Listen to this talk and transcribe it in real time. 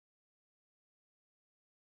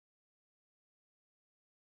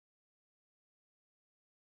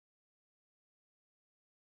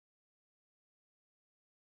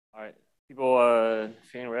All right, people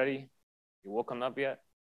feeling ready? You woken up yet?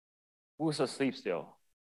 Who's asleep still?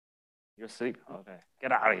 You're asleep? Okay,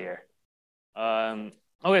 get out of here.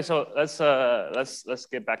 Okay, so let's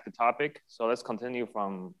get back to topic. So let's continue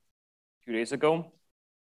from 2 days ago.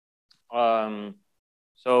 What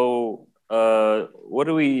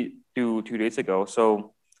do we do 2 days ago?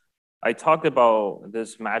 So I talked about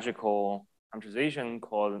this magical parameterization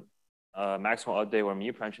called maximal update or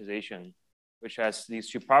mu parameterization, which has these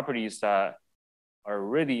two properties that are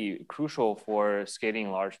really crucial for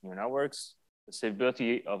scaling large neural networks: the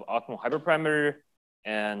stability of optimal hyperparameter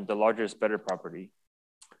and the larger is better property.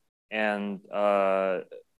 And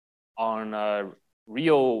on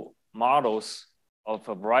real models of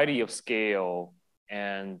a variety of scale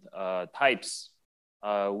and types,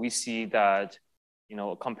 we see that,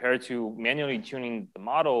 compared to manually tuning the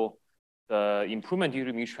model, the improvement due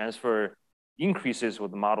to mu transfer increases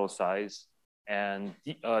with the model size, and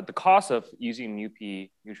the cost of using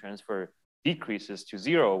mu transfer decreases to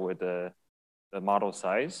 0 with the model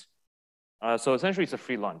size. So essentially, it's a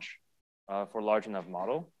free lunch for large enough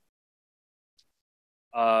model.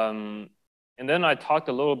 And then I talked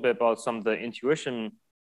a little bit about some of the intuition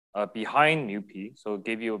behind mu-p. So it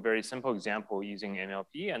gave you a very simple example using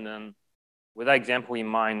MLP. And then with that example in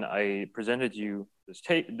mind, I presented you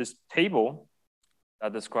this table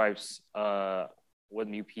that describes what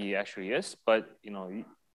mu-p actually is. But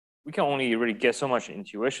we can only really get so much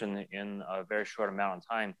intuition in a very short amount of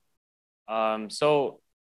time. So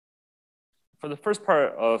for the first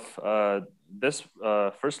part of this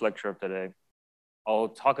first lecture of today, I'll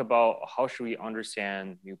talk about how should we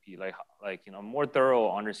understand mu-p, like more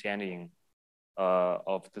thorough understanding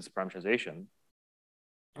of this parameterization.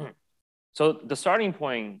 So the starting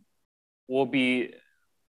point will be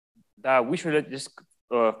that we should just,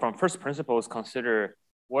 from first principles, consider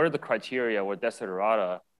what are the criteria or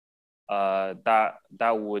desiderata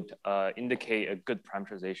that would indicate a good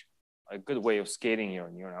parameterization, a good way of scaling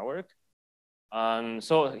your neural network.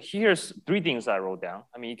 So here's 3 things I wrote down.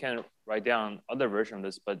 I mean, you can write down other version of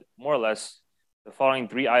this, but more or less, the following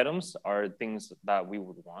 3 items are things that we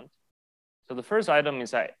would want. So the first item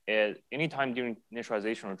is that at any time during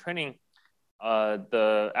initialization or training,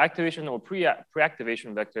 the activation or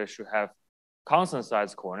pre-activation vector should have constant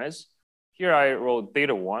size coordinates. Here I wrote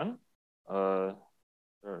theta 1, or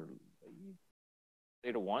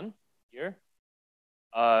theta 1 here.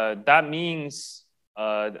 That means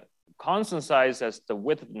constant size as the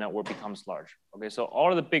width of the network becomes large. Okay, so all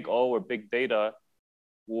of the big O or big data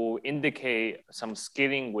will indicate some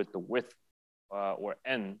scaling with the width or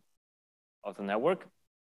N of the network.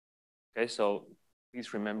 Okay, so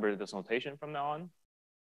please remember this notation from now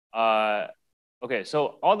on. Okay,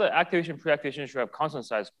 so all the activation, pre-activation should have constant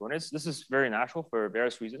size coordinates. This is very natural for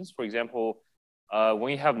various reasons. For example, when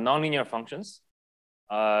you have nonlinear functions,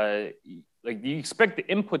 like you expect the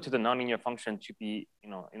input to the nonlinear function to be,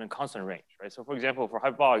 in a constant range, right? So for example, for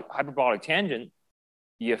hyperbolic tangent,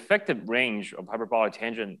 the effective range of hyperbolic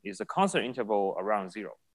tangent is a constant interval around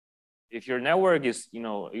 0. If your network is,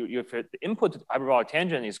 if the input to the hyperbolic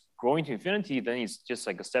tangent is growing to infinity, then it's just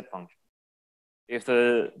like a step function. If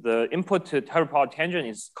the input to hyperbolic tangent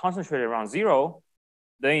is concentrated around 0,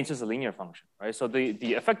 then it's just a linear function, right? So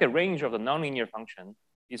the effective range of the nonlinear function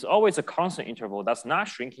is always a constant interval that's not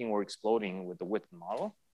shrinking or exploding with the width of the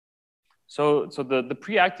model. So the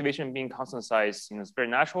pre-activation being constant size is very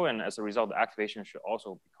natural, and as a result, the activation should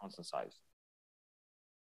also be constant size.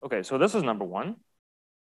 Okay, so this is number 1.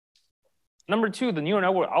 Number 2, the neural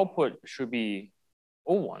network output should be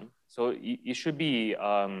O1. So it should be,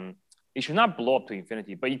 it should not blow up to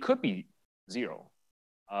infinity, but it could be 0.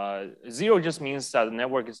 0 just means that the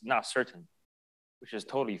network is not certain, which is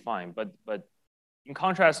totally fine. But in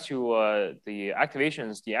contrast to the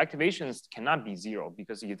activations cannot be 0,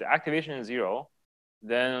 because if the activation is 0,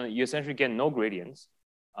 then you essentially get no gradients.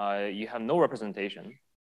 You have no representation.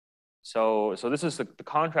 So this is the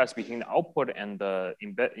contrast between the output and the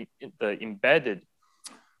embedded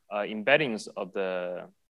embeddings of the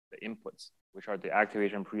inputs, which are the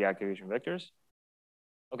activation, pre-activation vectors.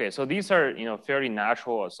 Okay, so these are fairly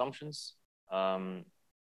natural assumptions. And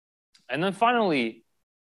then finally,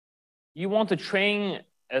 you want to train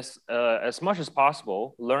as much as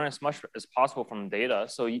possible, learn as much as possible from data.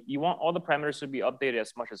 So you want all the parameters to be updated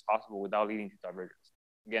as much as possible without leading to divergence.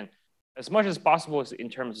 Again, as much as possible is in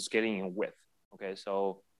terms of scaling in width. Okay,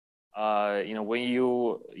 so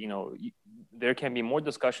when there can be more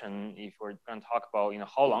discussion if we're going to talk about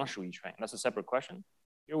how long should we train. That's a separate question.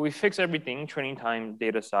 Here we fix everything: training time,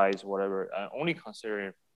 data size, whatever. Only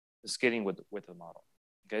consider the scaling with the model.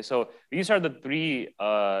 Okay, so these are the 3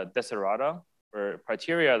 desiderata or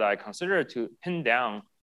criteria that I consider to pin down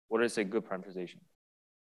what is a good parameterization.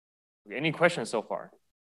 Okay, any questions so far?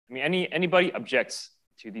 I mean, anybody objects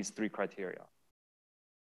to these three criteria?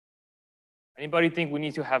 Anybody think we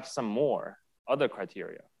need to have some more other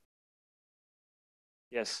criteria?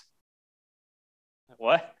 Yes.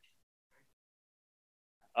 What?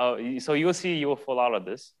 Oh, so you'll see you will fall out of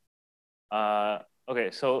this.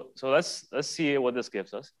 Okay, so let's see what this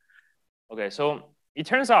gives us. Okay, so it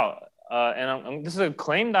turns out, and this is a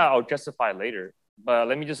claim that I'll justify later, but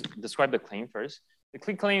let me just describe the claim first. The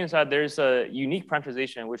claim is that there's a unique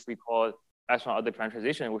parameterization, which we call maximum other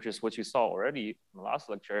parameterization, which is what you saw already in the last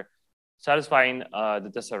lecture, satisfying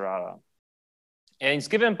the Devavrat. And it's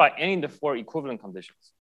given by any of the four equivalent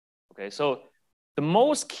conditions. Okay, so the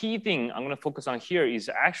most key thing I'm going to focus on here is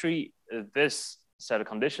actually this set of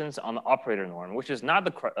conditions on the operator norm, which is not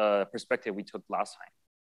the perspective we took last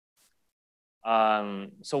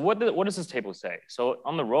time. So what does this table say? So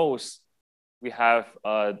on the rows, we have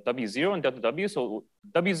W0 and delta W. So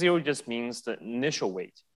W0 just means the initial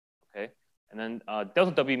weight, okay? And then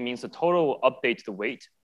delta W means the total update to the weight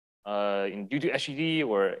due to HED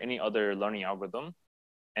or any other learning algorithm.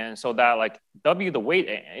 And so that like W, the weight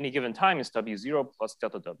at any given time is W0 plus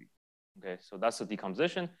delta W. Okay, so that's the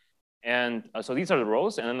decomposition. And so these are the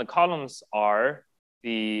rows, and then the columns are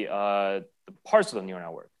the parts of the neural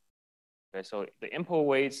network. Okay, so the input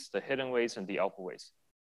weights, the hidden weights, and the output weights.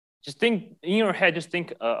 Just think in your head, just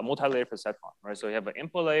think a multi-layer perceptron, right? So you have an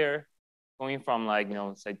input layer going from like,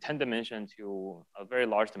 say 10 dimension to a very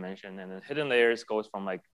large dimension, and then hidden layers goes from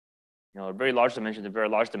like, a very large dimension to very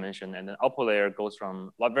large dimension, and then output layer goes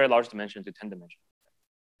from very large dimension to 10 dimension.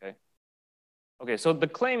 Okay. Okay, so the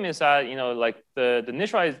claim is that like the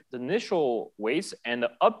initial weights and the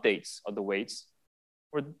updates of the weights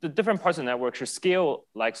for the different parts of the network should scale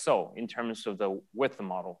like so in terms of the width of the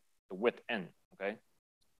model, the width n. Okay.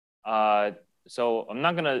 So I'm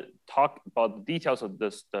not gonna talk about the details of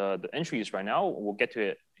the entries right now. We'll get to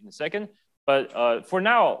it in a second. But for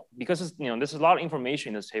now, because there's a lot of information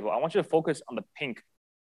in this table, I want you to focus on the pink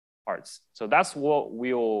parts. So that's what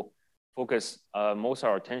we'll focus most of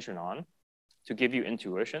our attention on to give you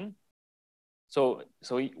intuition. So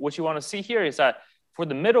what you want to see here is that for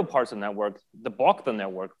the middle parts of the network, the bulk of the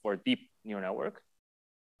network for a deep neural network,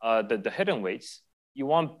 the hidden weights, you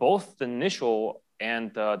want both the initial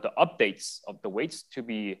and the updates of the weights to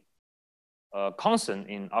be constant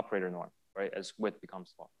in operator norm, right? As width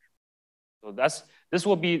becomes large. So this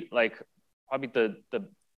will be like probably the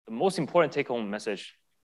most important take-home message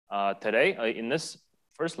today in this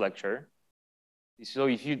first lecture. So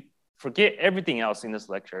if you forget everything else in this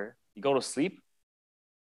lecture, you go to sleep,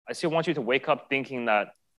 I still want you to wake up thinking that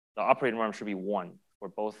the operating norm should be 1 for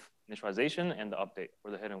both initialization and the update for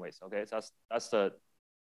the hidden weights. Okay, so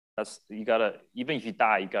that's you gotta, even if you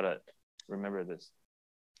die, you gotta remember this.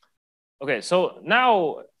 Okay, so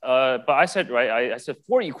now, but I said, right, I said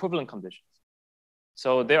 4 equivalent conditions.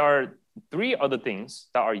 So there are 3 other things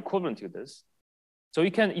that are equivalent to this. So you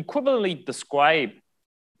can equivalently describe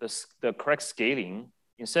the correct scaling.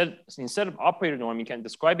 Instead of operator norm, you can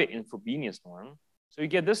describe it in Frobenius norm. So you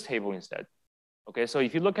get this table instead. Okay, so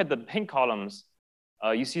if you look at the pink columns,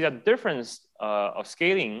 you see that the difference of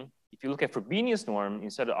scaling, if you look at Frobenius norm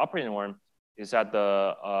instead of operator norm, is that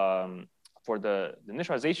for the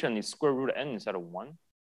initialization is square root of n instead of 1.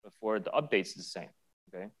 But for the updates, it's the same.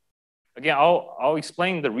 Okay. Again, I'll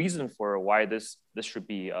explain the reason for why this should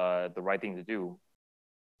be the right thing to do.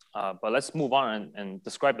 But let's move on and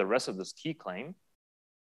describe the rest of this key claim.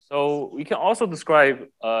 So we can also describe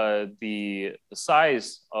the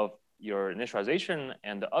size of your initialization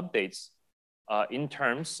and the updates in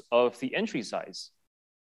terms of the entry size.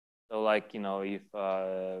 So like, if,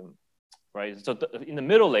 right, so in the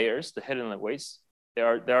middle layers, the hidden weights,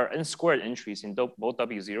 there are n squared entries in both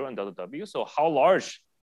W0 and delta W. So how large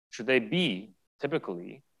should they be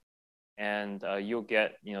typically? And you'll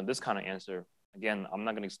get this kind of answer. Again, I'm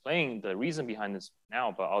not going to explain the reason behind this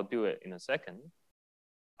now, but I'll do it in a second.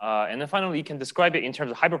 And then finally, you can describe it in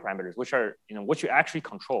terms of hyperparameters, which are what you actually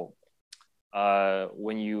control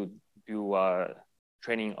when you do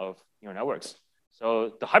training of neural networks.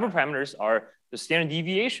 So the hyperparameters are the standard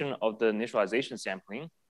deviation of the initialization sampling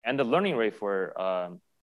and the learning rate for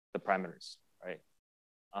the parameters, right?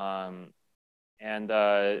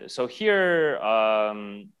 So here,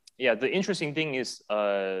 yeah, the interesting thing is,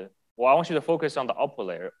 well, I want you to focus on the output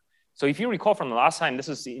layer. So if you recall from the last time, this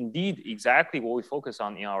is indeed exactly what we focus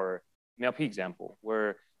on in our MLP example,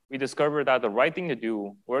 where we discovered that the right thing to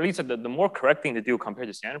do, or at least the more correct thing to do compared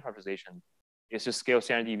to standard parameterization, is to scale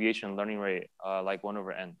standard deviation learning rate like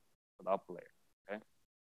 1/n for the output layer. Okay.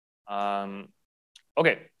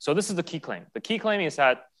 Okay, so this is the key claim. The key claim is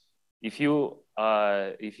that if you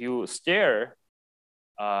stare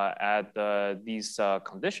at these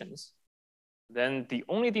conditions, then the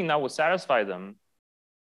only thing that will satisfy them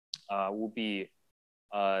will be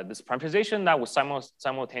this parameterization that will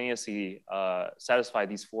simultaneously satisfy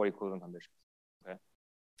these 4 equivalent conditions. Okay.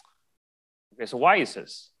 Okay. So why is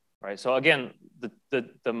this? Right. So again,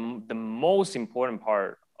 the most important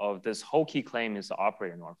part of this whole key claim is the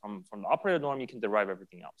operator norm. From the operator norm, you can derive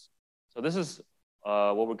everything else. So this is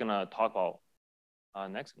what we're gonna talk about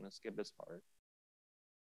next. I'm gonna skip this part.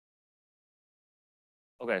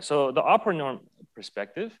 Okay. So the operator norm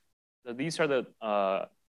perspective. So these are the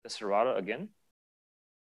Serrata again.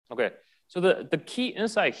 Okay, so the key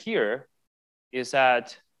insight here is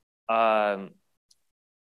that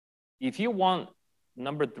if you want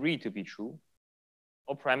number 3 to be true,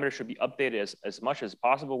 all parameters should be updated as much as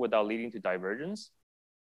possible without leading to divergence.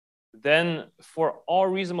 Then for all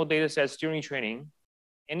reasonable data sets during training,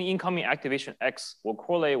 any incoming activation X will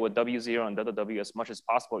correlate with W0 and delta W as much as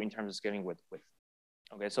possible in terms of scaling with width.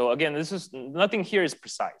 Okay, so again, this is nothing here is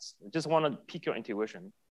precise. I just want to pique your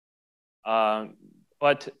intuition.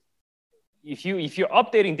 But if you're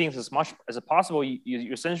updating things as much as possible,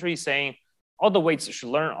 you're essentially saying all the weights should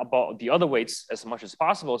learn about the other weights as much as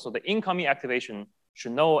possible. So the incoming activation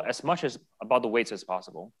should know as much as about the weights as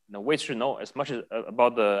possible. The weights should know as much as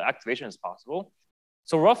about the activation as possible.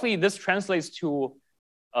 So roughly, this translates to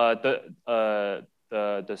the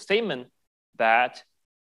statement that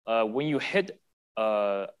when you hit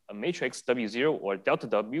a matrix W0 or delta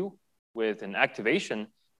W with an activation,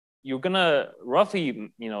 you're gonna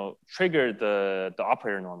roughly, trigger the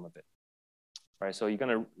operator norm of it, right? So you're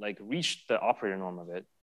gonna like reach the operator norm of it,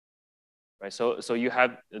 right? So you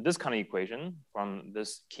have this kind of equation from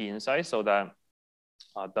this key insight, so that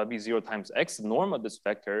W0 times X, the norm of this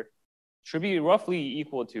vector, should be roughly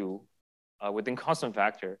equal to, within constant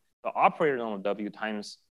factor, the operator norm of W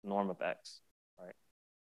times norm of X, right?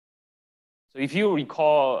 So if you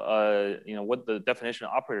recall, what the definition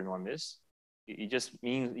of operator norm is, it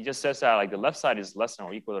just says that like the left side is less than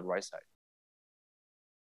or equal to the right side.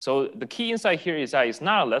 So the key insight here is that it's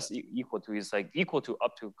not less equal to, it's like equal to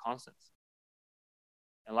up to constants.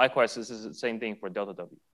 And likewise, this is the same thing for delta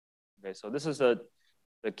W. Okay, so this is the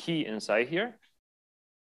key insight here.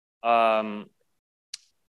 Right,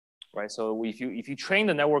 so if you train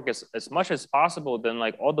the network as much as possible, then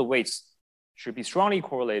like all the weights should be strongly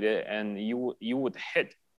correlated, and you would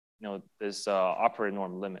hit this operator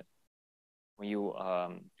norm limit when you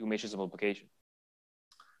do matrix multiplication.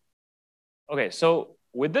 Okay, so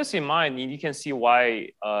with this in mind, you can see why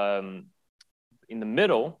in the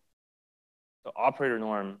middle, the operator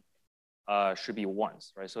norm should be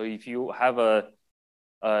 1s, right? So if you have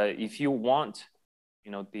if you want,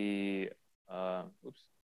 if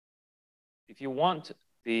you want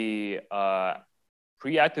the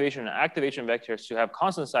pre-activation and activation vectors to have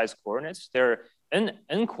constant size coordinates, they're n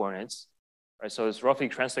coordinates, right? So it's roughly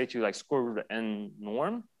translated to like square root of n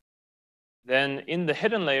norm. Then in the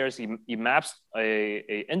hidden layers, it maps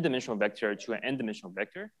a n-dimensional vector to an n-dimensional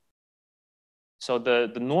vector. So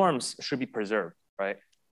the norms should be preserved, right?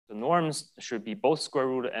 The norms should be both square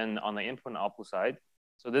root of n on the input and output side.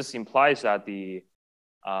 So this implies that the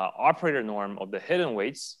operator norm of the hidden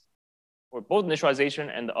weights for both initialization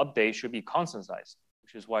and the update should be constant size,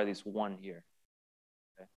 which is why there's 1 here.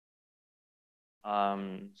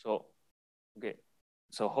 Okay.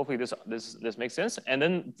 So hopefully this makes sense. And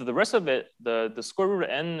then the rest of it, the square root of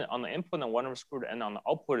n on the input and 1 over square root of n on the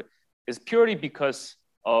output is purely because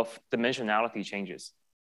of dimensionality changes.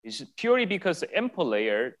 It's purely because the input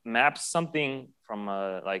layer maps something from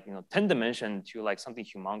 10 dimension to like something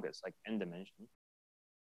humongous, like n dimension.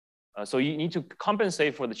 So you need to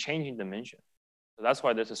compensate for the changing dimension. So that's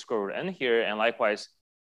why there's a square root of n here. And likewise,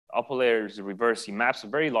 the upper layer is the reverse. He maps a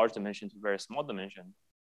very large dimension to a very small dimension.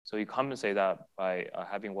 So you compensate that by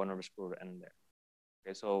having 1 over square root of n there.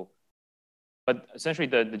 Okay, so, but essentially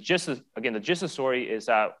the gist of the story is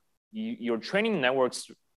that you're training networks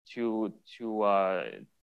to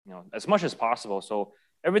as much as possible. So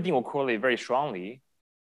everything will correlate very strongly.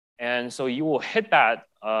 And so you will hit that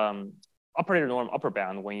operator norm upper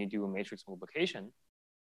bound when you do a matrix multiplication,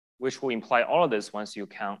 which will imply all of this once you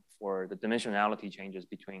account for the dimensionality changes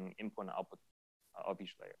between input and output of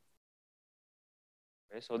each layer.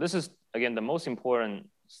 Okay, so this is, again, the most important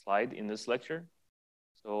slide in this lecture.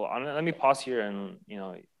 So let me pause here and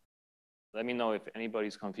let me know if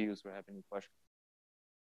anybody's confused or have any questions.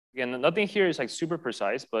 Again, nothing here is like super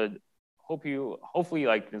precise, but hopefully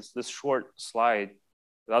like this short slide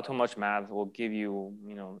without too much math will give you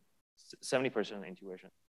 70% intuition.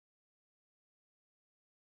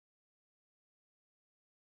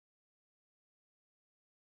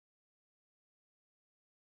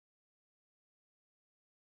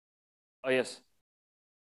 Oh, yes.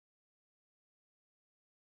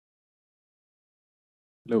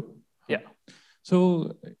 Hello. Yeah.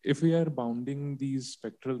 So if we are bounding these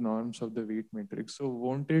spectral norms of the weight matrix, so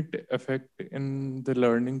won't it affect in the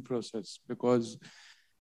learning process? Because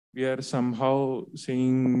we are somehow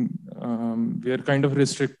saying we are kind of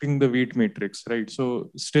restricting the weight matrix, right?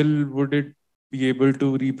 So still would it be able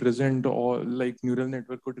to represent, or like neural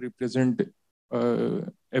network could represent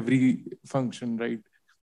every function, right?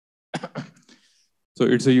 So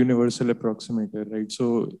it's a universal approximator, right?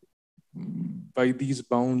 So by these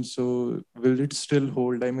bounds, so will it still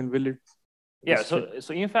hold? I mean, will it? Yeah.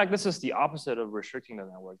 So in fact, this is the opposite of restricting the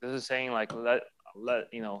network. This is saying like let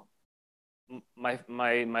you know my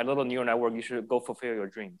little neural network. You should go fulfill your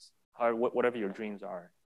dreams, whatever your dreams are.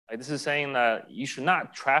 Like this is saying that you should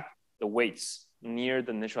not trap the weights near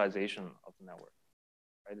the initialization of the network.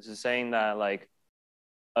 Right. This is saying that like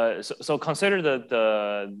so consider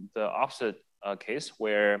the opposite case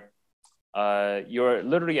where you're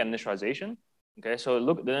literally at initialization. Okay, so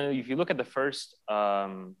look then if you look at the first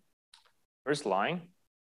first line,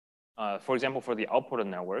 for example, for the output of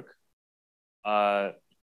the network,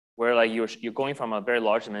 where like you're going from a very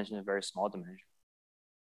large dimension to a very small dimension,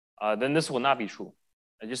 then this will not be true,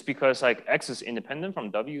 just because like x is independent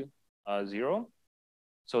from w zero,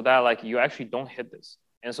 so that like you actually don't hit this.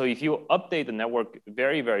 And so if you update the network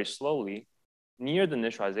very, very slowly near the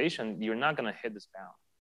initialization, you're not going to hit this bound.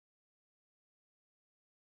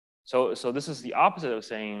 So this is the opposite of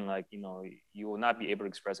saying like, you know, you will not be able to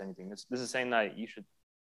express anything. This is saying that you should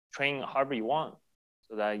train however you want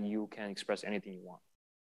so that you can express anything you want.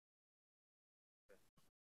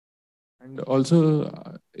 And also,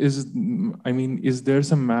 is there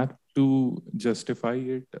some math to justify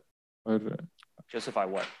it, or justify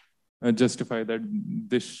what? Justify that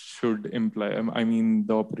this should imply, I mean,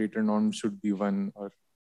 the operator norm should be 1, or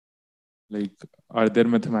like, are there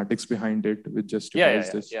mathematics behind it which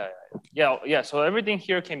justifies this? Yeah. So everything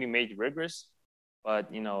here can be made rigorous,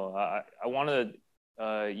 but you know, I want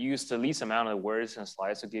to use the least amount of words and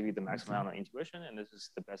slides to give you the maximum amount of intuition, and this is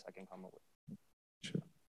the best I can come up with. Sure.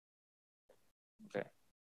 Okay.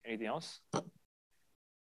 Anything else?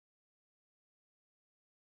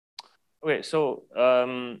 Okay. So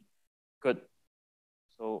good.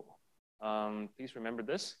 So please remember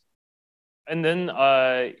this. And then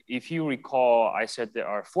if you recall, I said there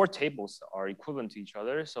are 4 tables that are equivalent to each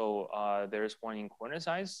other. So there's one in coordinate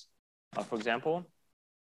size, for example.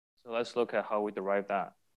 So let's look at how we derive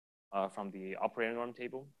that from the operator norm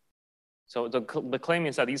table. So the claim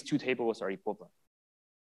is that these 2 tables are equivalent.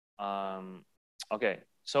 Okay,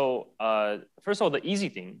 so first of all, the easy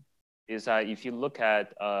thing is that if you look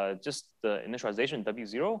at just the initialization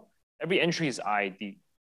W0, every entry is ID.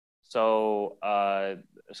 So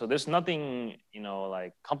so there's nothing, you know,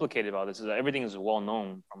 like complicated about this. Everything is well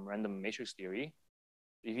known from random matrix theory.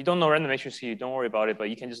 If you don't know random matrix theory, don't worry about it. But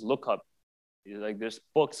you can just look up, like there's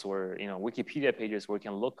books or Wikipedia pages where you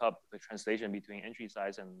can look up the translation between entry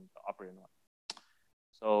size and the operator norm.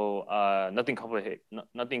 So nothing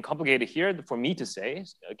complicated here for me to say.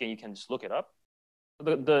 Again, you can just look it up.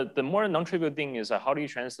 The more non-trivial thing is how do you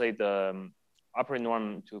translate the operator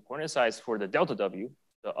norm to coordinate size for the delta W,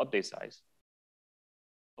 the update size.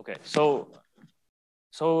 Okay, so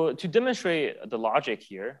to demonstrate the logic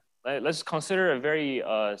here, let's consider a very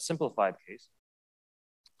simplified case.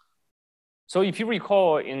 So if you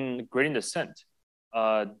recall in gradient descent,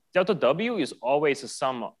 delta W is always the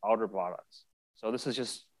sum of outer products. So this is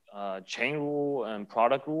just chain rule and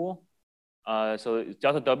product rule. So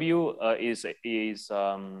delta W is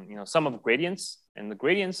sum of gradients, and the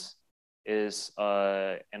gradients is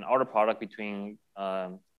an outer product between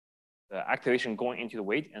the activation going into the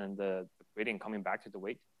weight and the gradient coming back to the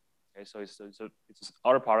weight. Okay, so it's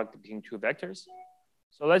outer product between 2 vectors.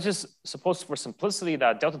 So let's just suppose for simplicity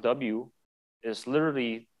that delta W is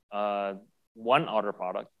literally one outer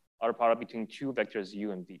product between 2 vectors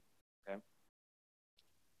U and V. Okay.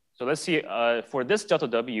 So let's see, for this delta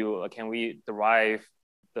W, can we derive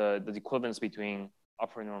the equivalence between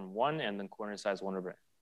operator norm 1 and then coordinate size 1 over n?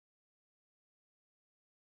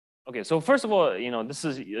 Okay, so first of all, this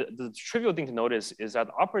is the trivial thing to notice is that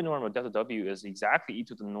the operator norm of delta W is exactly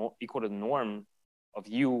equal to the norm of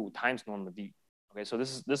U times norm of V. Okay, so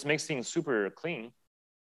this makes things super clean.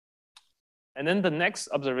 And then the next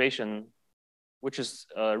observation, which is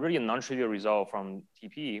really a non-trivial result from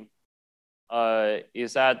TP,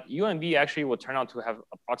 is that U and V actually will turn out to have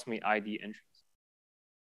approximately ID entries.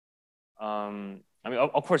 I mean,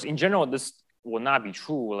 of course, in general, this will not be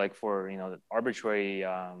true, like for arbitrary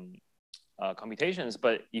computations.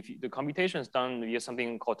 But if the computation is done via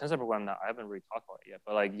something called tensor program that I haven't really talked about yet,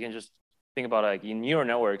 but like you can just think about like in neural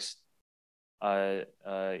networks,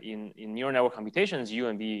 in neural network computations, U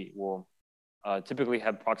and V will typically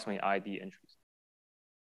have approximately ID entries.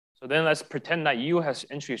 So then let's pretend that U has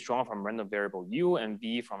entries drawn from random variable U and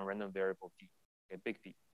V from random variable V, okay, big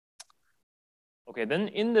V. Okay, then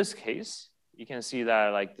in this case, you can see that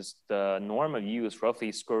like this, the norm of U is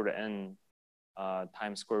roughly square root of n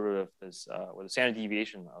times square root of this, or the standard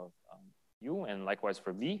deviation of U, and likewise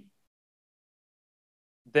for V.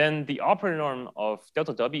 Then the operator norm of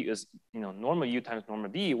delta W is, norm of U times norm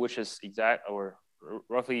of V, which is exact or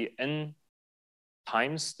roughly n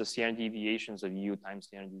times the standard deviations of U times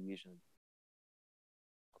standard deviation.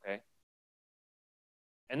 Okay.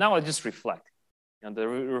 And now I'll just reflect. The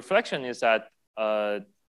reflection is that the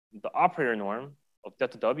operator norm of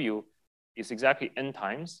delta W is exactly n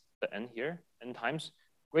times, the n here, n times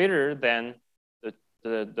greater than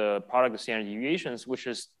the product of standard deviations, which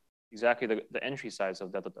is exactly the entry size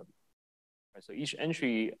of delta W. Right, so each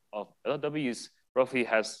entry of delta W is roughly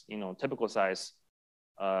has typical size,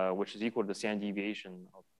 which is equal to the standard deviation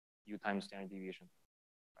of U times standard deviation.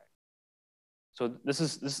 Right. So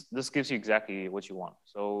this gives you exactly what you want.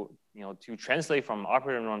 So to translate from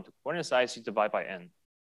operator norm to coordinate size, you divide by n.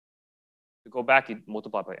 To go back, you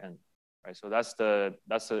multiply by n. Right. So that's the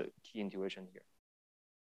key intuition here.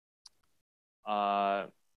 Yeah.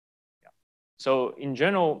 So in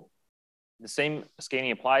general, the same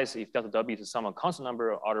scaling applies if delta W is the sum of constant number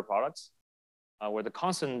of order products, where the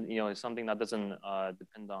constant is something that doesn't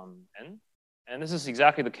depend on n. And this is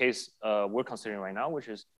exactly the case we're considering right now, which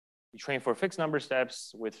is you train for fixed number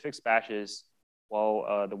steps with fixed batches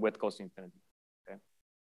while the width goes to infinity. Okay.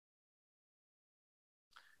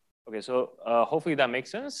 Okay, so hopefully that makes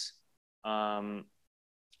sense. And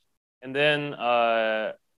then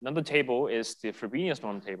another table is the Frobenius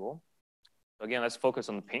norm table. So again, let's focus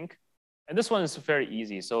on the pink. And this one is very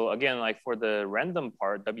easy. So again, like for the random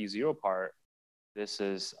part, W0 part, this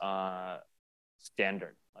is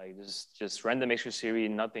standard. Like this is just random mixture theory,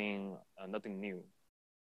 nothing new.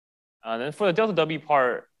 And then for the delta W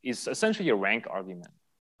part, is essentially a rank argument.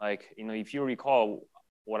 Like if you recall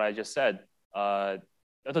what I just said,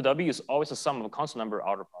 delta W is always the sum of a constant number of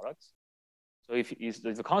outer products. So if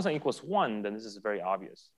the constant equals 1, then this is very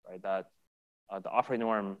obvious, right? That the operator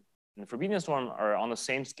norm and the Frobenius norm are on the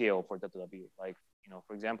same scale for delta W. Like,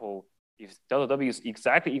 for example, if delta W is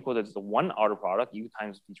exactly equal to the one outer product, U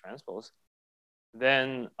times V transpose,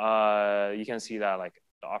 then you can see that like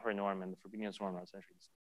the operator norm and the Frobenius norm are essentially the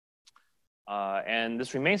same. And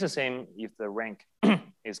this remains the same if the rank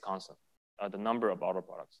is constant, the number of outer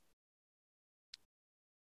products.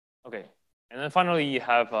 Okay, and then finally you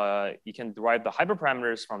have, you can derive the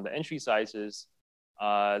hyperparameters from the entry sizes.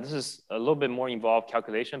 This is a little bit more involved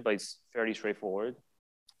calculation, but it's fairly straightforward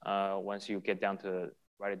once you get down to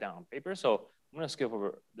write it down on paper. So I'm gonna skip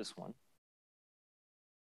over this one.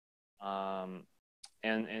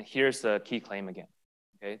 And here's the key claim again,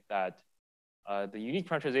 okay? That the unique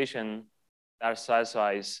parameterization that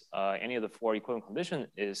satisfies any of the 4 equivalent conditions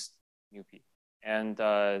is mu p. And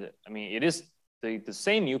I mean, it is the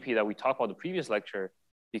same mu p that we talked about in the previous lecture,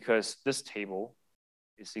 because this table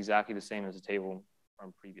is exactly the same as the table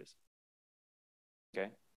from previous.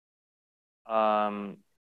 Okay.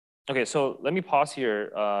 Okay, so let me pause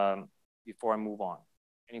here before I move on.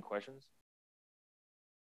 Any questions?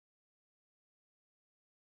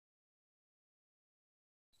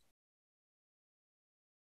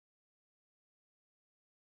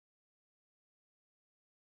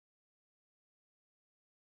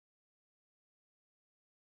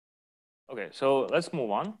 Okay, so let's move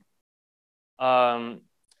on.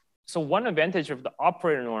 So one advantage of the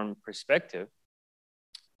operator norm perspective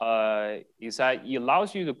is that it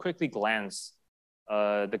allows you to quickly glance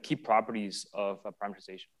the key properties of a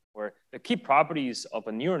parameterization, where the key properties of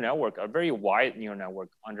a neural network are very wide neural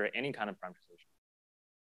network under any kind of parameterization.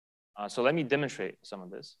 So let me demonstrate some of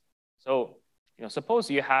this. So suppose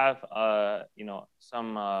you have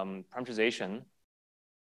some parameterization,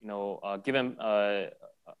 given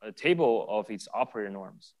a table of its operator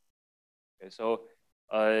norms. Okay, so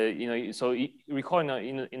so you recall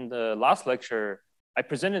in the last lecture, I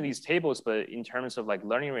presented these tables, but in terms of like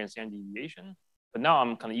learning rate and standard deviation. But now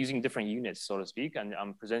I'm kind of using different units, so to speak, and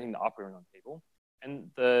I'm presenting the operator norm table. And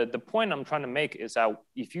the point I'm trying to make is that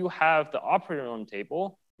if you have the operator norm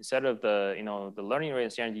table instead of the the learning rate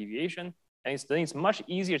and standard deviation, then it's much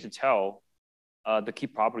easier to tell the key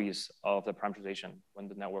properties of the parameterization when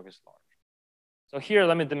the network is large. So here,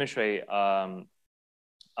 let me demonstrate how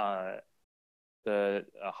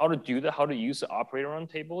to do that, how to use the operator norm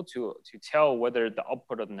table to tell whether the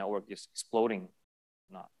output of the network is exploding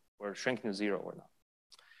or not, or shrinking to 0 or not.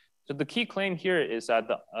 So the key claim here is that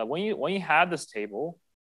when you have this table,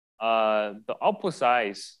 the output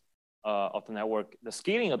size of the network, the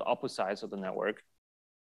scaling of the output size of the network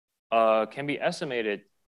can be estimated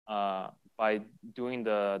by doing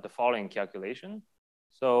the following calculation.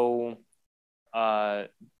 So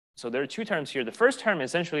so there are two terms here. The first term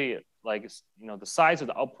is essentially like the size of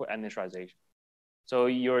the output at initialization. So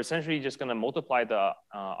you're essentially just going to multiply the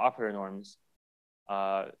operator norms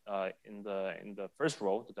in the first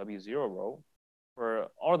row, the W0 row, for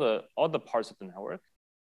all the parts of the network,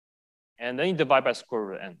 and then you divide by square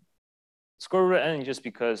root of n. Square root of n just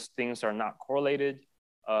because things are not correlated.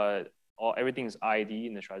 Everything is ID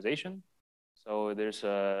initialization, so there's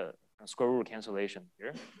a square root cancellation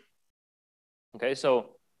here. Okay,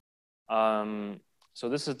 so so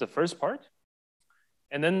this is the first part,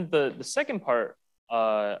 and then the second part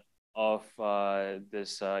of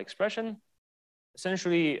this expression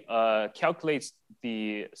essentially calculates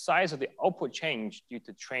the size of the output change due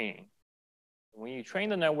to training. When you train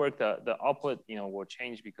the network, the output will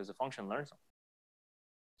change because the function learns something.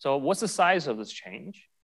 So what's the size of this change?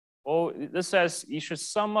 Well, this says you should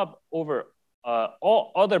sum up over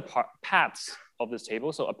all other paths of this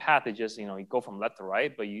table. So a path is just you go from left to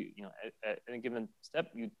right, but at any given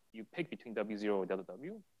step you pick between W0 and delta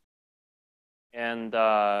W, and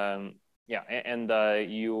yeah, and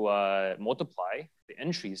you multiply the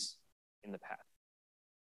entries in the path,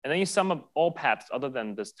 and then you sum up all paths other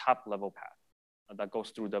than this top level path that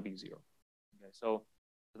goes through W0. Okay, so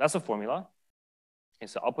that's the formula.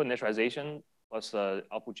 It's the output initialization plus the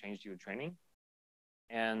output change due to training,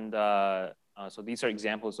 and so these are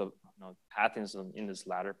examples of patterns in this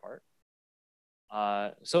latter part.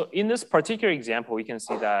 So in this particular example, we can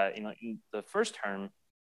see that in the first term,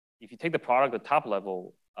 if you take the product of the top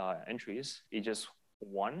level entries, it's just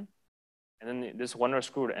 1. And then this 1 over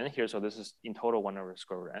square root n here, so this is in total 1 over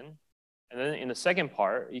square root n. And then in the second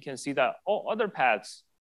part, you can see that all other paths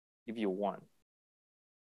give you 1.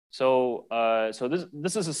 So so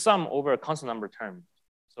this is a sum over a constant number term.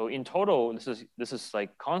 So in total, this is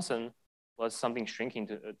like constant plus something shrinking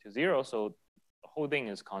to 0. So the whole thing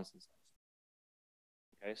is constant size.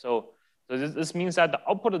 Okay, so this means that the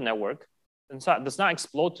output of the network does not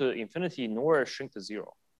explode to infinity nor shrink to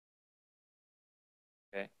 0.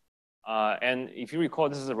 Okay, and if you recall,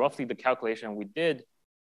 this is roughly the calculation we did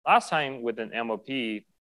last time with an MLP,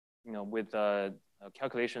 with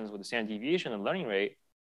calculations with the standard deviation and learning rate.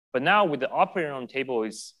 But now with the operator norm table,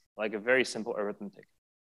 is like a very simple arithmetic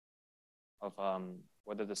of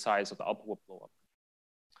whether the size of the output will blow up.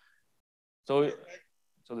 So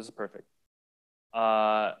this is perfect.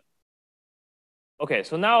 Okay,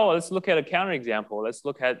 so now let's look at a counterexample. Let's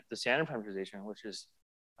look at the standard parameterization, which is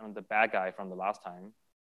kind of the bad guy from the last time.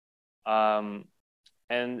 I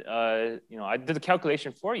did the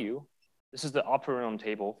calculation for you. This is the operator norm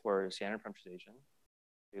table for standard parameterization.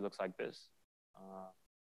 It looks like this.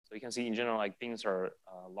 So you can see in general, like things are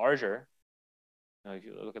larger. If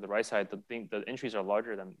you look at the right side, the entries are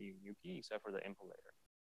larger than UP except for the input layer.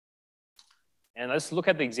 And let's look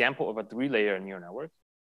at the example of a 3-layer neural network.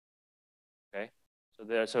 Okay, so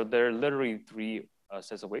there are literally 3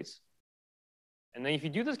 sets of weights. And then if you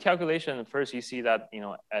do this calculation, first you see that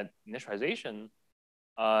at initialization,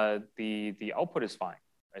 the output is fine.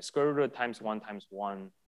 Right? Square root times 1 times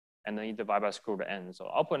 1, and then you divide by square root of n.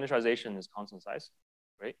 So output initialization is constant size.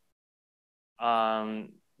 Right?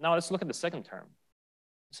 Now let's look at the second term.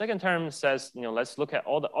 The second term says, let's look at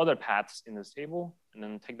all the other paths in this table and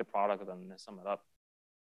then take the product and then sum it up.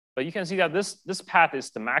 But you can see that this path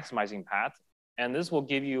is the maximizing path, and this will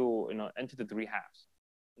give you, n to the 3 halves.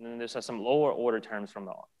 And then there's some lower order terms from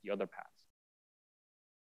the other paths.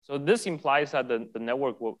 So this implies that the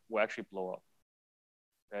network will actually blow up.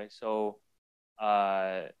 Okay, so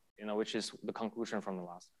which is the conclusion from the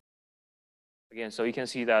last time. Again, so you can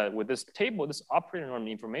see that with this table, this operator norm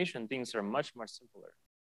information, things are much, much simpler.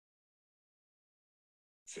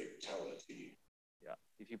 Fatality. Yeah,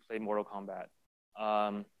 if you play Mortal Kombat.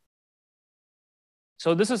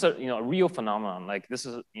 So this is a real phenomenon. Like this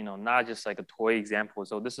is not just like a toy example.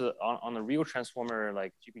 So this is on a real transformer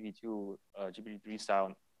like GPT-2, GPT-3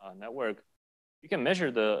 style network. You can measure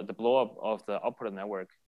the blow up of the output of the network,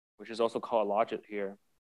 which is also called logit here.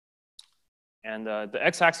 And the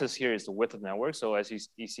x-axis here is the width of the network. So as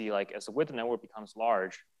you see, like as the width of the network becomes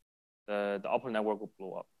large, the output network will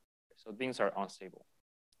blow up. So things are unstable.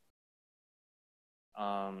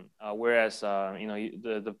 Whereas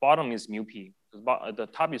the bottom is mu p. The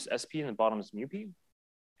top is SP and the bottom is mu p,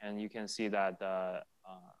 and you can see that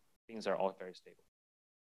things are all very stable.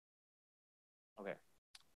 Okay.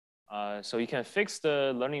 So you can fix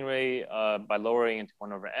the learning rate by lowering it to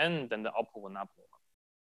 1 over n, then the output will not blow up.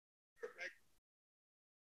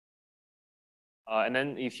 And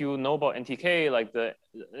then if you know about NTK, like the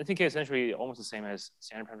NTK is essentially almost the same as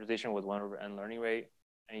standard parameterization with 1 over n learning rate.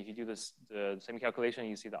 And if you do this, the same calculation,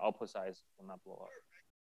 you see the output size will not blow up.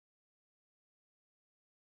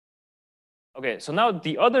 Okay, so now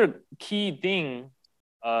the other key thing,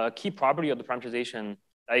 key property of the parameterization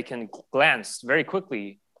that you can glance very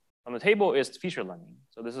quickly from the table is feature learning.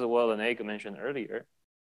 So this is what Linnaeus mentioned earlier.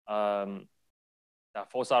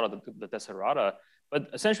 That falls out of the desiderata. But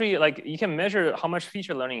essentially, like you can measure how much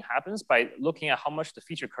feature learning happens by looking at how much the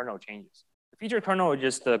feature kernel changes. The feature kernel is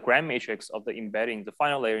just the gram matrix of the embedding, the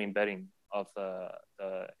final layer embedding of the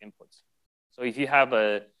inputs. So if you have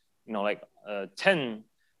a, 10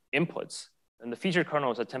 inputs, then the feature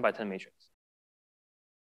kernel is a 10 by 10 matrix.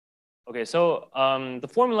 Okay, so the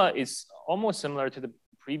formula is almost similar to the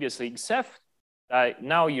previously, except that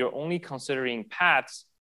now you're only considering paths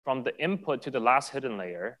from the input to the last hidden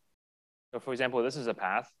layer. So for example, this is a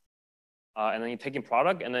path, and then you're taking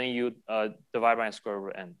product, and then you divide by square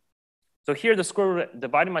root of n. So here, the square root,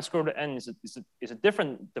 dividing by square root of n is a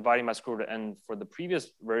different dividing by square root of n for the previous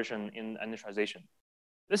version in initialization.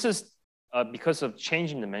 This is because of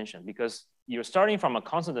changing dimension, because you're starting from a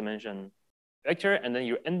constant dimension vector, and then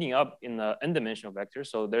you're ending up in the n-dimensional vector.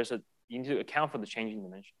 So you need to account for the changing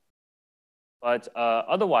dimension. But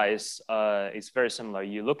otherwise, it's very similar.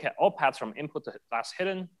 You look at all paths from input to last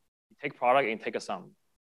hidden, you take product and you take a sum.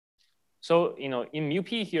 So in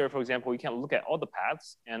μp here, for example, you can look at all the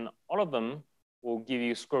paths, and all of them will give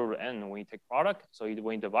you square root of n when you take product. So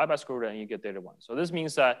when you divide by square root of n, you get theta 1. So this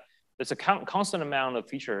means that there's a constant amount of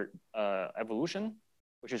feature evolution,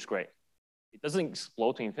 which is great. It doesn't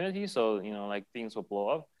explode to infinity, so like things will blow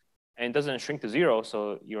up, and it doesn't shrink to 0,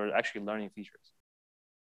 so you're actually learning features.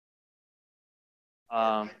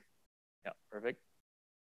 Yeah, perfect.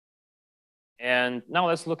 And now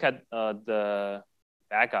let's look at the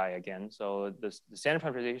bad guy again. So the standard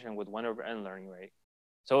parameterization with 1 over n learning rate.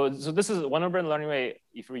 So this is 1 over n learning rate.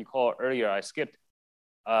 If you recall earlier, I skipped.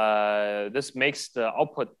 This makes the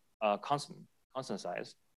output constant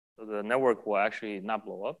size. So the network will actually not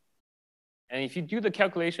blow up. And if you do the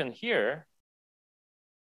calculation here,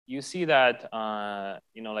 you see that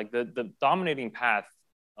like the dominating path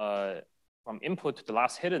from input to the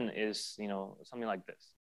last hidden is something like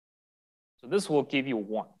this. So this will give you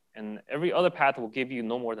 1, and every other path will give you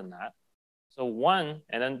no more than that. So 1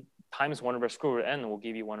 and then times 1 over square root n will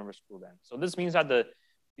give you 1 over square root n. So this means that the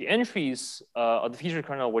entries of the feature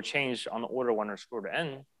kernel will change on the order of 1 over square root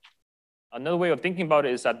n. Another way of thinking about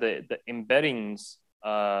it is that the embeddings,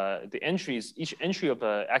 the entries, each entry of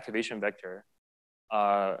the activation vector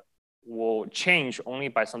will change only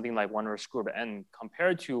by something like 1 over square root n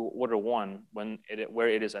compared to order 1 where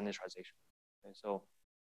it is initialization. Okay, so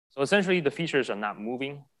essentially the features are not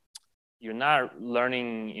moving. You're not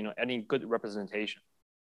learning any good representation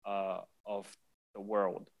of the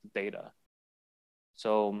world data.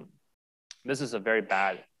 So this is a very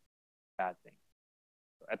bad thing.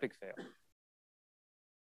 So epic fail.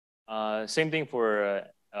 Same thing for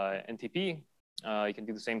NTP. You can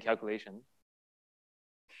do the same calculation.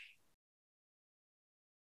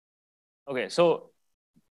 Okay, so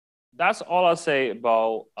that's all I'll say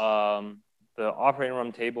about the operating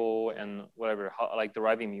room table and whatever, like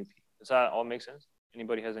deriving μp. Does that all make sense?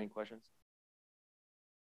 Anybody has any questions?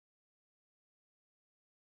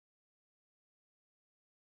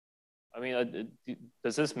 I mean,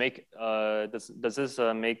 does this make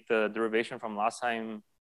make the derivation from last time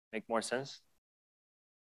make more sense?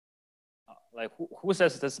 Like who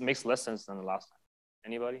says this makes less sense than the last time?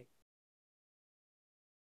 Anybody?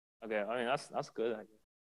 Okay, I mean that's good.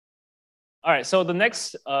 All right, so the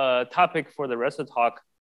next topic for the rest of the talk.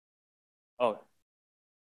 Oh.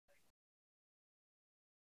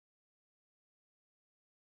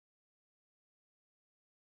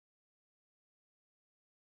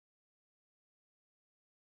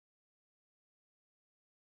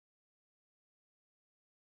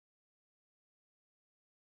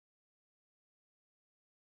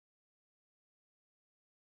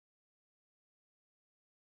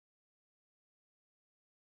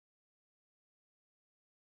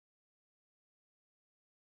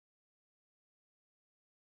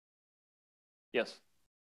 Yes.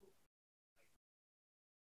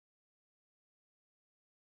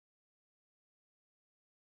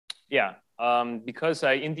 Yeah, because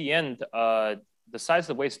in the end, the size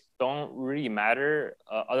of the weights don't really matter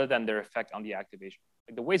other than their effect on the activation.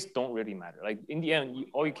 Like the weights don't really matter. Like in the end,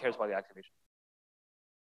 all you care is about the activation.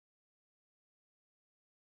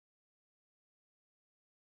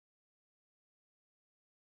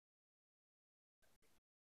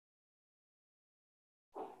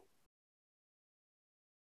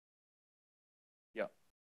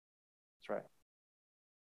 That's right.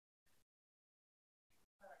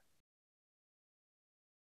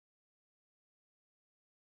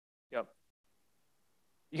 Yep.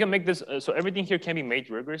 You can make this, so everything here can be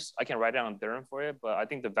made rigorous. I can write down a theorem for it, but I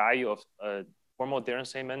think the value of a formal theorem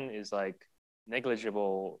statement is like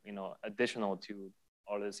negligible, additional to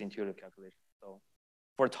all this intuitive calculation. So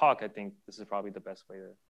for talk, I think this is probably the best way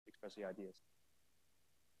to express the ideas.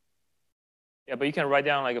 Yeah, but you can write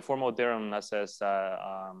down like a formal theorem that says,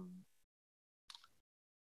 yeah,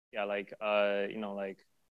 like, I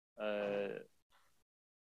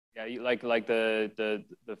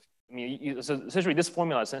mean, so essentially this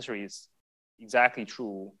formula essentially is exactly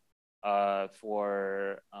true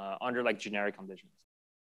for under like generic conditions,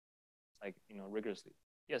 like, rigorously.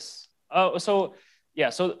 Yes. Oh, so yeah.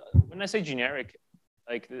 So when I say generic,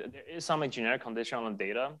 like there is some like generic condition on the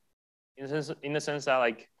data, in the sense that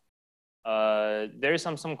like there is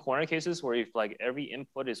some corner cases where if like every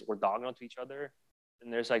input is orthogonal to each other, then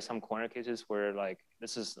there's like some corner cases where like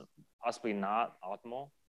this is possibly not optimal.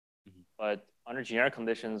 But under generic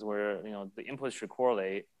conditions where the inputs should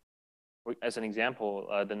correlate, as an example,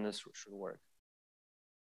 then this should work.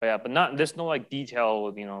 But yeah, but there's no like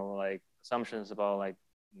detailed like assumptions about like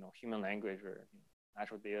human language or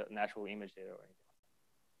natural image data or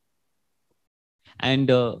anything.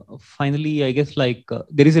 And finally, I guess like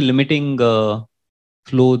there is a limiting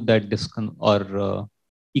flow that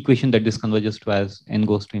equation that this converges to as n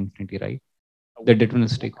goes to infinity, right? The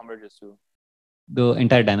deterministic. Converges to the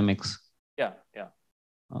entire dynamics. Yeah, yeah.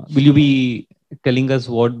 Will you be telling us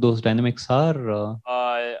what those dynamics are?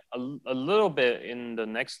 A little bit in the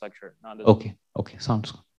next lecture. Not this okay. One. Okay,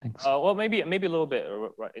 sounds good. Thanks. Well, maybe a little bit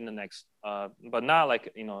in the next, but not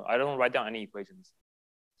like I don't write down any equations.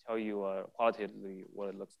 Tell you qualitatively what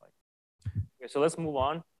it looks like. Okay, so let's move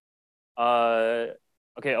on.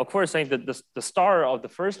 Okay, of course, saying that the star of the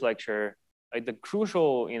first lecture, like the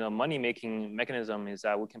crucial money-making mechanism is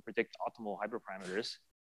that we can predict optimal hyperparameters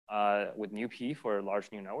with nu p for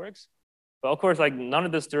large neural networks. But of course, like none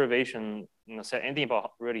of this derivation said anything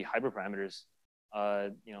about really hyperparameters.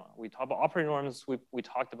 We talked about operator norms. We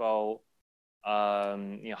talked about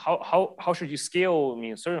how should you scale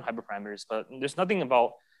certain hyperparameters, but there's nothing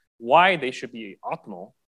about why they should be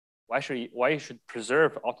optimal. Why you should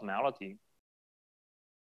preserve optimality.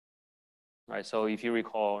 Right. So if you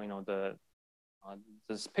recall,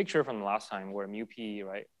 this picture from the last time where mu p,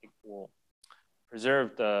 right, will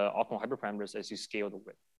preserve the optimal hyperparameters as you scale the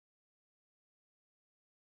width.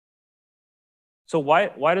 So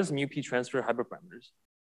why does mu p transfer hyperparameters?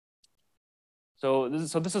 So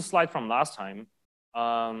this is a slide from last time,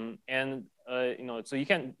 so you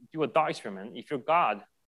can do a dot experiment. If you're God,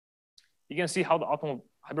 you can see how the optimal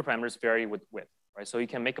hyperparameters vary with width, right? So you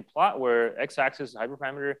can make a plot where x-axis is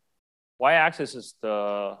hyperparameter, y-axis is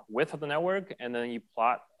the width of the network, and then you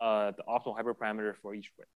plot the optimal hyperparameter for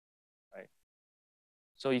each width, right?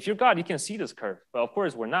 So if you're God, you can see this curve, but of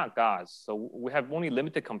course we're not gods, so we have only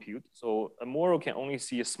limited compute. So a mortal can only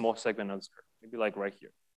see a small segment of this curve, maybe like right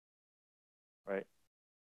here, right?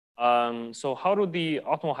 So how do the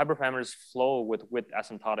optimal hyperparameters flow with width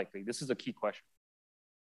asymptotically? This is a key question.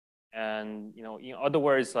 And in other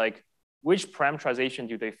words, like which parameterization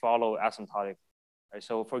do they follow asymptotically? Right?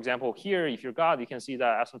 So for example, here, if you're God, you can see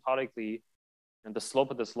that asymptotically, the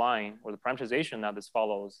slope of this line or the parameterization that this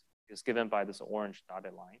follows is given by this orange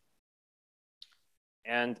dotted line.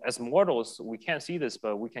 And as mortals, we can't see this,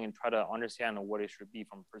 but we can try to understand what it should be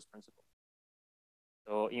from first principle.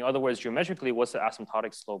 So in other words, geometrically, what's the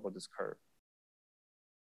asymptotic slope of this curve?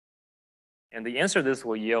 And the answer to this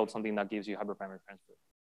will yield something that gives you hyperparameter transfer.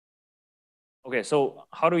 Okay, so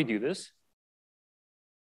how do we do this?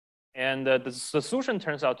 And the solution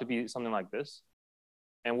turns out to be something like this.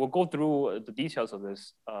 And we'll go through the details of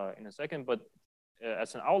this in a second, but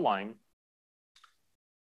as an outline,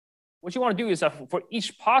 what you want to do is that for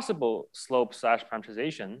each possible slope /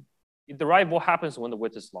 parameterization, you derive what happens when the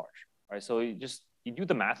width is large, right? So you do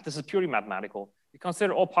the math. This is purely mathematical. You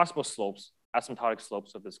consider all possible slopes, asymptotic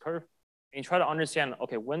slopes of this curve, and you try to understand,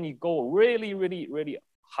 okay, when you go really, really, really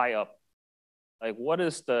high up, like what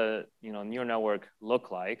does the neural network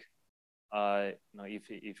look like? If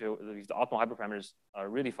the optimal hyperparameters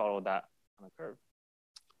really follow that kind of curve.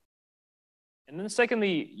 And then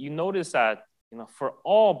secondly, you notice that for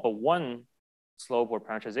all but one slope or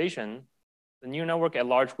parameterization, the neural network at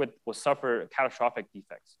large width will suffer catastrophic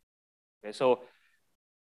defects. Okay, so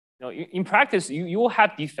in practice, you will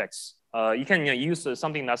have defects. You can use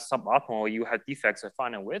something that's suboptimal. You have defects at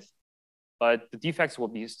finite width, but the defects will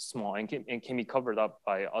be small and can be covered up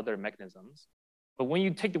by other mechanisms. But when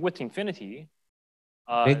you take the width to infinity,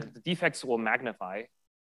 the defects will magnify.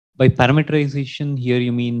 By parameterization here,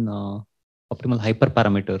 you mean optimal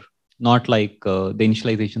hyperparameter, not like the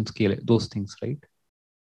initialization scale, those things, right?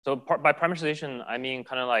 So by parameterization, I mean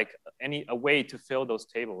kind of like a way to fill those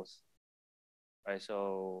tables, right?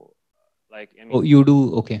 So like, I mean, oh, you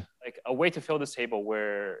do, okay. Like a way to fill this table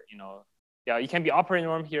where, yeah, you can be operating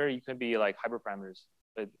norm here, you can be like hyperparameters,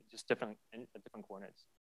 but just different coordinates.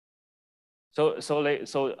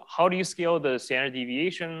 So how do you scale the standard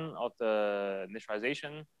deviation of the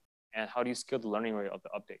initialization, and how do you scale the learning rate of the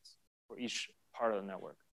updates for each part of the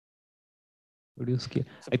network? What do you scale?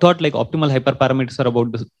 I thought like optimal hyperparameters are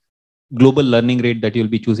about the global learning rate that you'll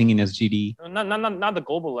be choosing in SGD. No, not the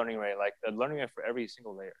global learning rate, like the learning rate for every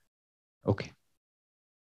single layer. Okay.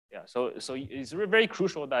 Yeah, so it's very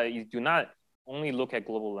crucial that you do not only look at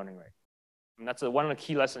global learning rate. And that's one of the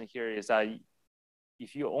key lessons here is that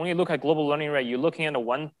if you only look at global learning rate, you're looking at a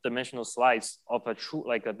one-dimensional slice of a true,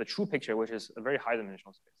 like the true picture, which is a very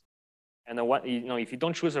high-dimensional space. And the one, if you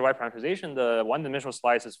don't choose the right parameterization, the one-dimensional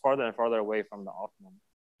slice is farther and farther away from the optimum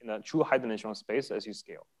in the true high-dimensional space as you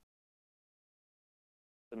scale.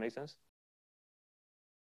 Does that make sense?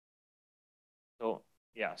 So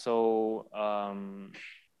yeah, so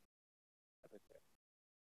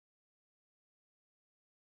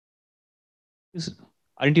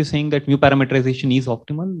aren't you saying that mu parameterization is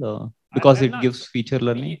optimal because it gives feature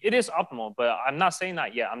learning? It is optimal, but I'm not saying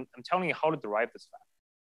that yet. I'm telling you how to derive this fact.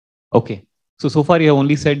 Okay. So far you have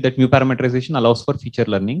only said that mu parameterization allows for feature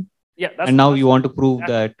learning. Yeah. And now you want to prove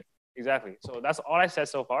that. Exactly. So that's all I said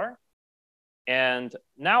so far. And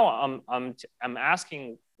now I'm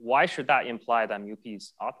asking, why should that imply that mu p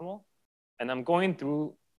is optimal? And I'm going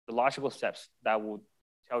through the logical steps that will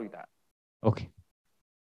tell you that. Okay.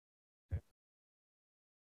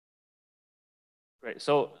 Great.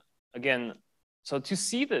 So again, so to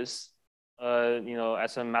see this,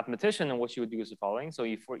 as a mathematician, what you would do is the following. So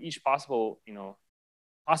for each possible,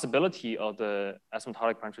 possibility of the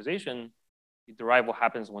asymptotic parameterization, you derive what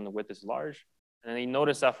happens when the width is large. And then you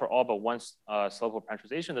notice that for all but one slope of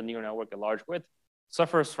parameterization, the neural network at large width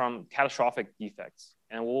suffers from catastrophic defects.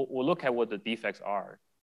 And we'll look at what the defects are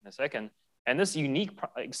in a second. And this unique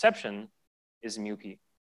exception is mu p.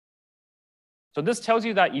 So this tells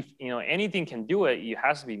you that if anything can do it, it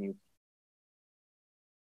has to be mu p.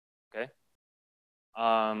 Okay.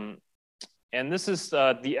 And this is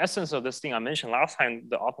the essence of this thing I mentioned last time,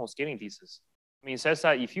 the optimal scaling thesis. I mean, it says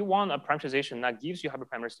that if you want a parameterization that gives you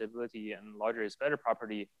hyperparameter stability and larger is better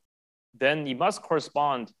property, then you must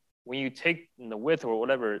correspond, when you take the width or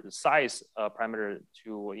whatever the size parameter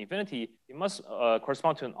to infinity, it must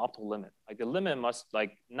correspond to an optimal limit. Like the limit must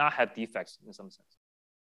not have defects in some sense.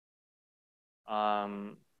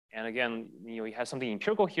 And again, you have something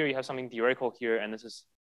empirical here, you have something theoretical here, and this is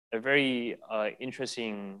a very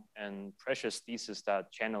interesting and precious thesis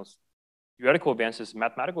that channels theoretical advances,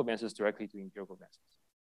 mathematical advances directly to empirical advances.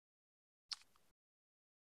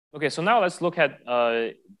 Okay, so now let's look at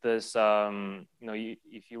this.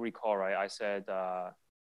 If you recall, right, I said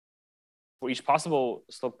for each possible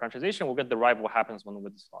slope parameterization, we'll get derive what happens when the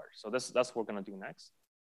width is large. So that's what we're gonna do next.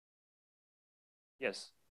 Yes.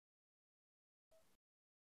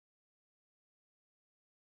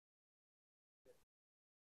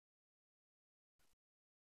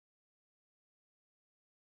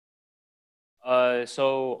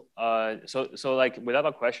 So like without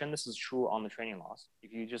a question, this is true on the training loss.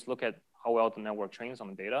 If you just look at how well the network trains on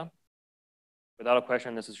the data, without a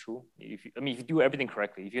question, this is true. If you do everything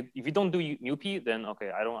correctly, if you don't do mu p, then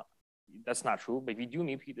okay, that's not true. But if you do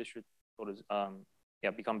mu p, this should sort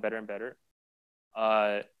of become better and better.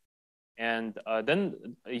 And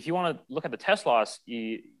then if you want to look at the test loss,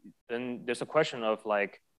 then there's a question of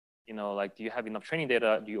do you have enough training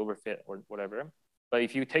data? Do you overfit or whatever? But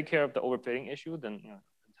if you take care of the overfitting issue, then the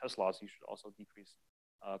test loss you should also decrease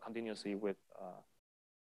continuously with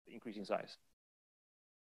the increasing size.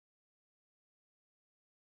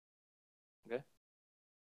 Okay.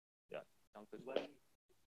 Yeah. Sounds good.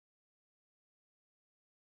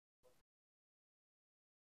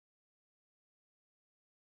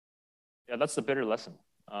 Yeah, that's the bitter lesson.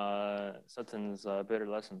 Sutton's bitter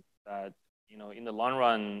lesson that in the long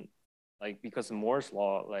run, because of Moore's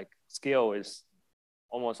law, scale is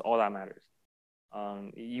almost all that matters.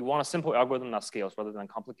 You want a simple algorithm that scales rather than a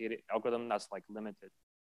complicated algorithm that's limited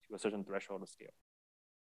to a certain threshold of scale.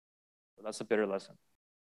 So that's a bitter lesson.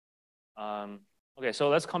 Okay, so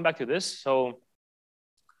let's come back to this. So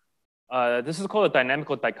this is called a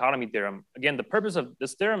dynamical dichotomy theorem. Again, the purpose of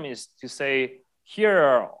this theorem is to say,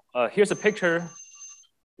 here's a picture.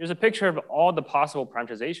 Here's a picture of all the possible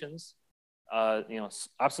parameterizations,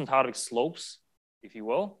 asymptotic slopes, if you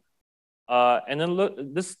will. And then look,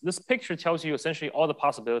 this picture tells you essentially all the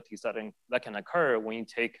possibilities that can occur when you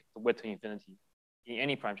take the width to infinity in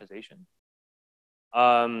any parameterization.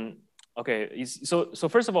 Okay, so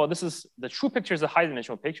first of all, this is the true picture is a high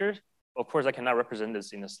dimensional picture. Of course, I cannot represent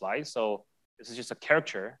this in a slide. So this is just a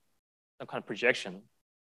caricature, some kind of projection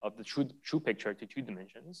of the true picture to 2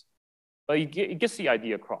 dimensions. But it gets the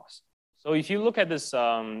idea across. So if you look at this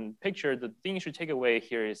picture, the thing you should take away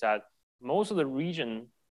here is that most of the region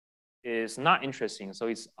is not interesting. So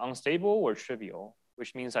it's unstable or trivial,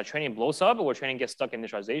 which means that training blows up or training gets stuck in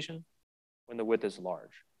initialization when the width is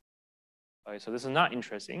large. All right, so this is not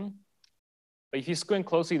interesting. But if you squint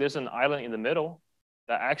closely, there's an island in the middle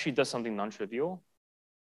that actually does something non-trivial.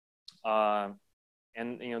 And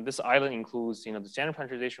this island includes the standard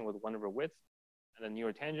parameterization with 1/width, and the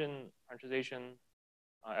neurotangent parameterization,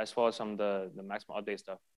 as well as some of the maximum update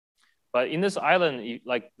stuff. But in this island,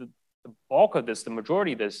 like the bulk of this, the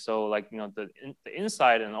majority of this, so like the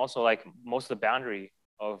inside and also like most of the boundary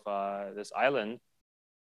of this island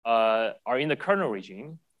are in the kernel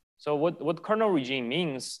regime. So what kernel regime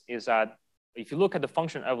means is that if you look at the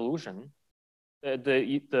function evolution,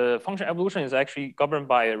 the function evolution is actually governed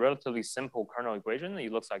by a relatively simple kernel equation.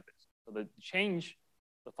 It looks like this. So the change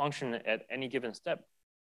the function at any given step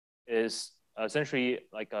is essentially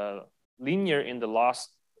like a linear in the loss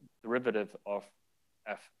derivative of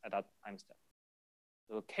f at that time step.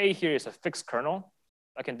 So k here is a fixed kernel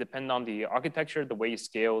that can depend on the architecture, the way you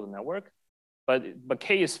scale the network, but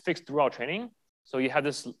k is fixed throughout training. So you have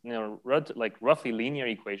this like roughly linear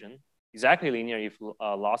equation, exactly linear if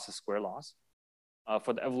loss is square loss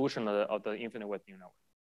for the evolution of the infinite width neural network.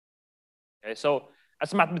 Okay, so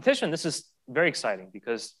as a mathematician, this is very exciting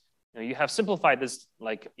because you have simplified this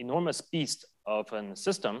like enormous beast of a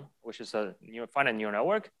system, which is a finite neural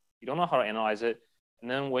network. You don't know how to analyze it. And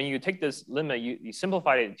then when you take this limit, you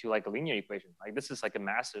simplify it to like a linear equation. Like this is like a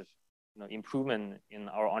massive improvement in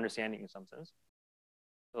our understanding in some sense.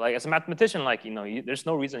 So like as a mathematician, like there's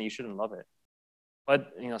no reason you shouldn't love it.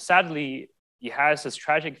 But sadly, it has this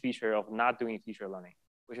tragic feature of not doing feature learning,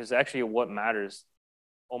 which is actually what matters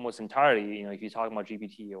almost entirely. If you talk about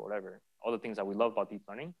GPT or whatever, all the things that we love about deep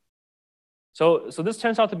learning. So this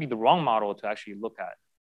turns out to be the wrong model to actually look at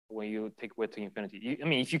when you take width to infinity. I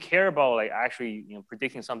mean, if you care about like actually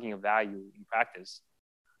predicting something of value in practice,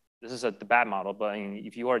 this is the bad model. But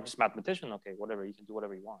if you are just a mathematician, okay, whatever, you can do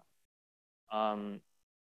whatever you want.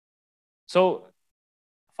 So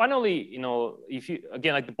finally, if you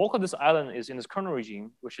again, like the bulk of this island is in this kernel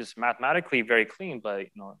regime, which is mathematically very clean, but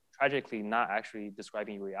tragically not actually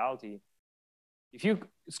describing reality. If you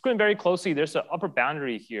squint very closely, there's an upper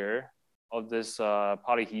boundary here of this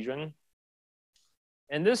polyhedron.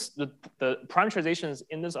 And the parameterizations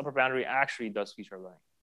in this upper boundary actually does feature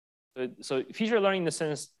learning. So feature learning in the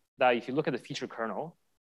sense that if you look at the feature kernel,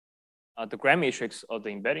 the gram matrix of the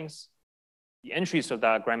embeddings, the entries of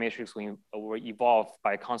that gram matrix will evolve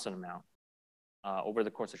by a constant amount over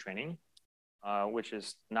the course of training, which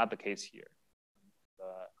is not the case here, the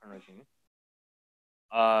kernel regime.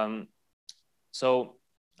 So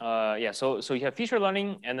you have feature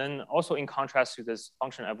learning, and then also in contrast to this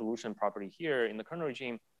function evolution property here in the kernel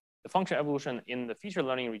regime, the function evolution in the feature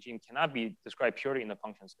learning regime cannot be described purely in the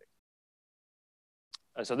function space.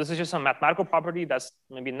 So this is just some mathematical property that's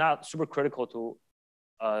maybe not super critical to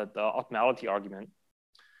the optimality argument.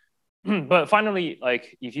 But finally,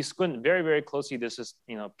 like if you squint very, very closely, this is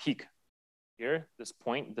peak here, this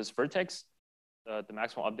point, this vertex, the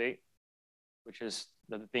maximal update, which is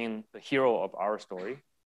the hero of our story.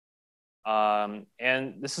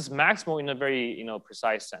 And this is maximal in a very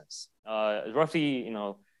precise sense. Roughly,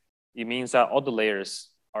 it means that all the layers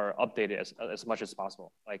are updated as much as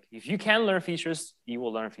possible. Like if you can learn features, you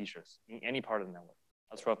will learn features in any part of the network.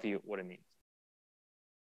 That's roughly what it means.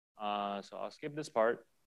 So I'll skip this part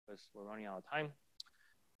because we're running out of time.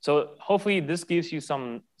 So hopefully this gives you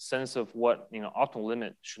some sense of what optimal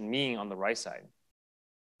limit should mean on the right side.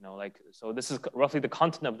 So this is roughly the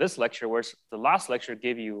content of this lecture, whereas the last lecture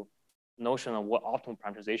gave you notion of what optimal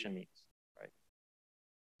parameterization means, right?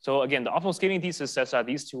 So again, the optimal scaling thesis says that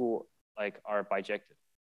these two are bijective.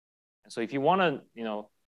 And so if you want to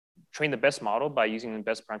train the best model by using the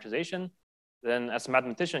best parameterization, then as a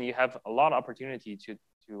mathematician, you have a lot of opportunity to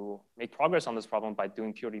make progress on this problem by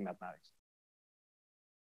doing purely mathematics.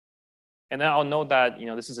 And then I'll note that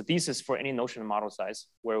this is a thesis for any notion of model size,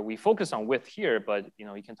 where we focus on width here, but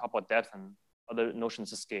you can talk about depth and other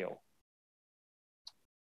notions of scale.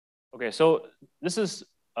 Okay, so this is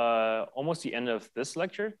almost the end of this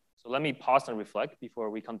lecture. So let me pause and reflect before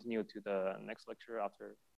we continue to the next lecture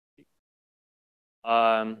after.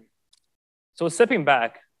 So stepping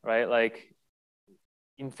back, right? Like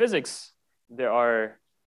in physics, there are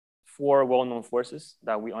 4 well-known forces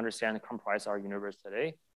that we understand comprise our universe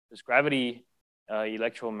today. There's gravity,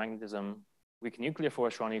 electromagnetism, weak nuclear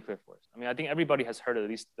force, strong nuclear force. I mean, I think everybody has heard at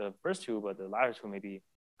least the first 2, but the latter 2 maybe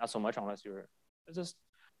not so much unless you're a physicist.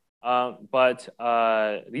 But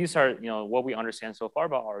these are, what we understand so far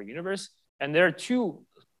about our universe. And there are 2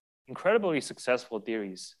 incredibly successful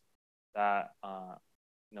theories that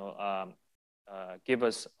give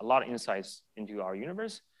us a lot of insights into our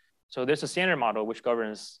universe. So there's a standard model which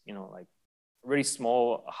governs, like really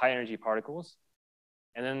small, high energy particles.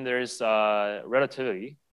 And then there's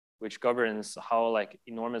relativity, which governs how like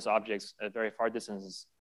enormous objects at very far distances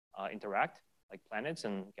interact, like planets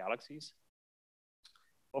and galaxies.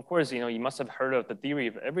 Of course, you must have heard of the theory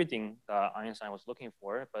of everything that Einstein was looking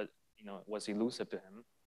for, but it was elusive to him,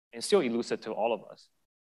 and still elusive to all of us.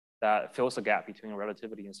 That fills the gap between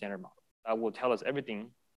relativity and standard model. That will tell us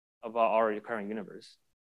everything about our current universe.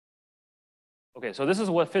 Okay, so this is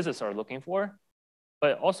what physicists are looking for,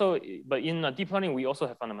 but in deep learning, we also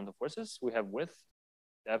have fundamental forces. We have width,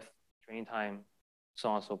 depth, training time, so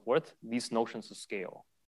on and so forth. These notions of scale.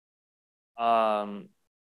 And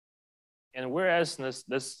whereas this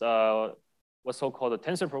what's so-called the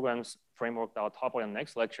tensor programs framework that I'll talk about in the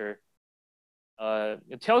next lecture,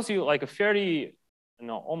 it tells you like a fairly,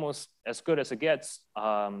 almost as good as it gets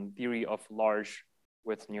theory of large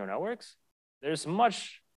width neural networks. There's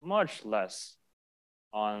much, much less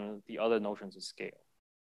on the other notions of scale.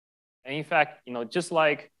 And in fact, just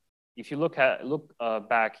like if you look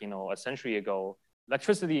back, a century ago,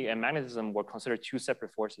 electricity and magnetism were considered 2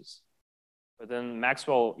 separate forces. But then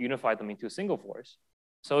Maxwell unified them into a single force.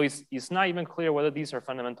 So it's not even clear whether these are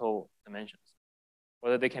fundamental dimensions,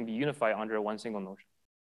 whether they can be unified under one single notion.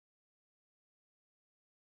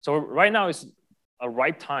 So right now is a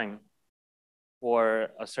ripe time for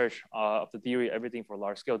a search of the theory of everything for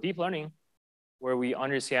large scale deep learning, where we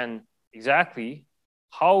understand exactly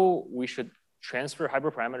how we should transfer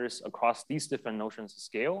hyperparameters across these different notions of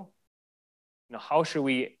scale. How should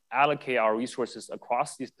we allocate our resources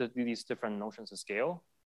across these different notions of scale?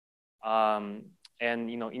 And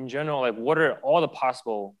in general, like what are all the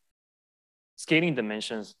possible scaling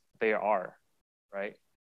dimensions there are, right?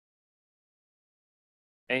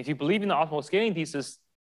 And if you believe in the optimal scaling thesis,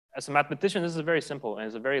 as a mathematician, this is very simple and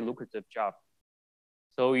it's a very lucrative job.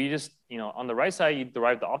 So you just, on the right side, you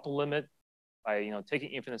derive the optimal limit by,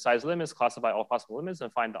 taking infinite size limits, classify all possible limits,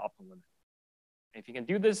 and find the optimal limit. And if you can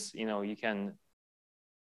do this, you can,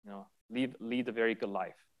 lead a very good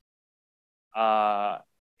life.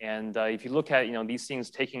 And if you look at, these things,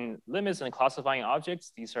 taking limits and classifying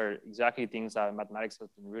objects, these are exactly things that mathematics has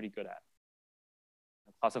been really good at.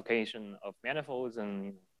 Classification of manifolds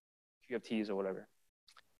and QFTs or whatever.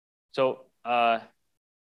 So I'll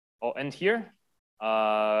end here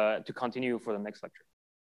to continue for the next lecture.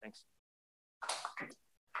 Thanks.